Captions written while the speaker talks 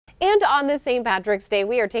And on this St. Patrick's Day,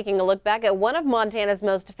 we are taking a look back at one of Montana's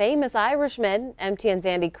most famous Irishmen. MTN's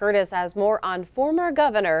Andy Curtis has more on former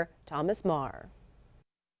Governor Thomas Meagher.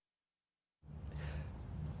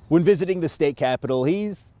 When visiting the state capitol,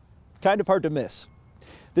 he's kind of hard to miss.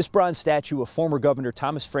 This bronze statue of former Governor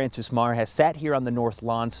Thomas Francis Meagher has sat here on the North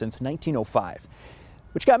Lawn since 1905,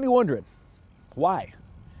 which got me wondering, why?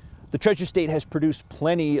 The Treasure State has produced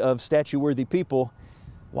plenty of statue-worthy people.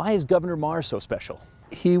 Why is Governor Meagher so special?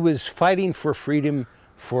 He was fighting for freedom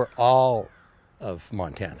for all of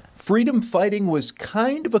Montana. Freedom fighting was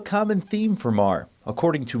kind of a common theme for Meagher,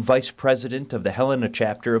 according to Vice President of the Helena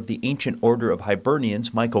chapter of the Ancient Order of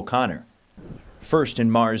Hibernians, Mike O'Connor. First in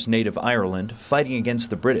Meagher's native Ireland, fighting against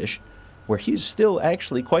the British, where he's still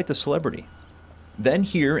actually quite the celebrity. Then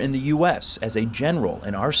here in the U.S. as a general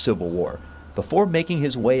in our Civil War, before making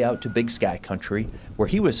his way out to Big Sky Country, where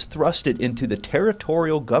he was thrusted into the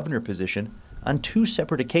territorial governor position on 2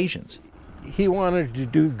 separate occasions. He wanted to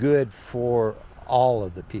do good for all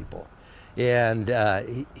of the people, and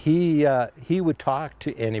he would talk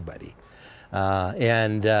to anybody, he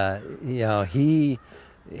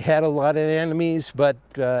had a lot of enemies, but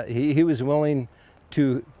he was willing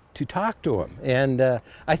to talk to them, and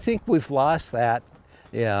I think we've lost that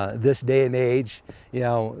this day and age.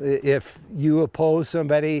 If you oppose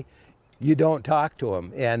somebody, you don't talk to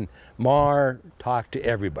them, and Meagher talked to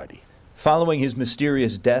everybody. Following his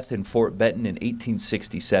mysterious death in Fort Benton in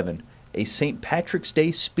 1867, a St. Patrick's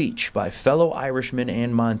Day speech by fellow Irishman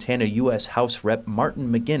and Montana U.S. House Rep. Martin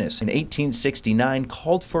McGuinness in 1869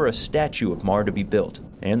 called for a statue of Meagher to be built,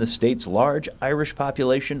 and the state's large Irish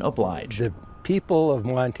population obliged. The people of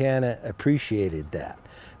Montana appreciated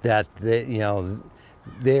that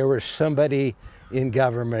there was somebody in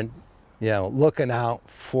government, looking out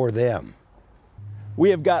for them.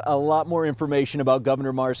 We have got a lot more information about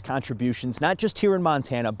Governor Meagher's contributions, not just here in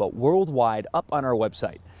Montana, but worldwide, up on our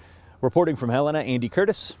website. Reporting from Helena, Andy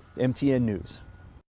Curtis, MTN News.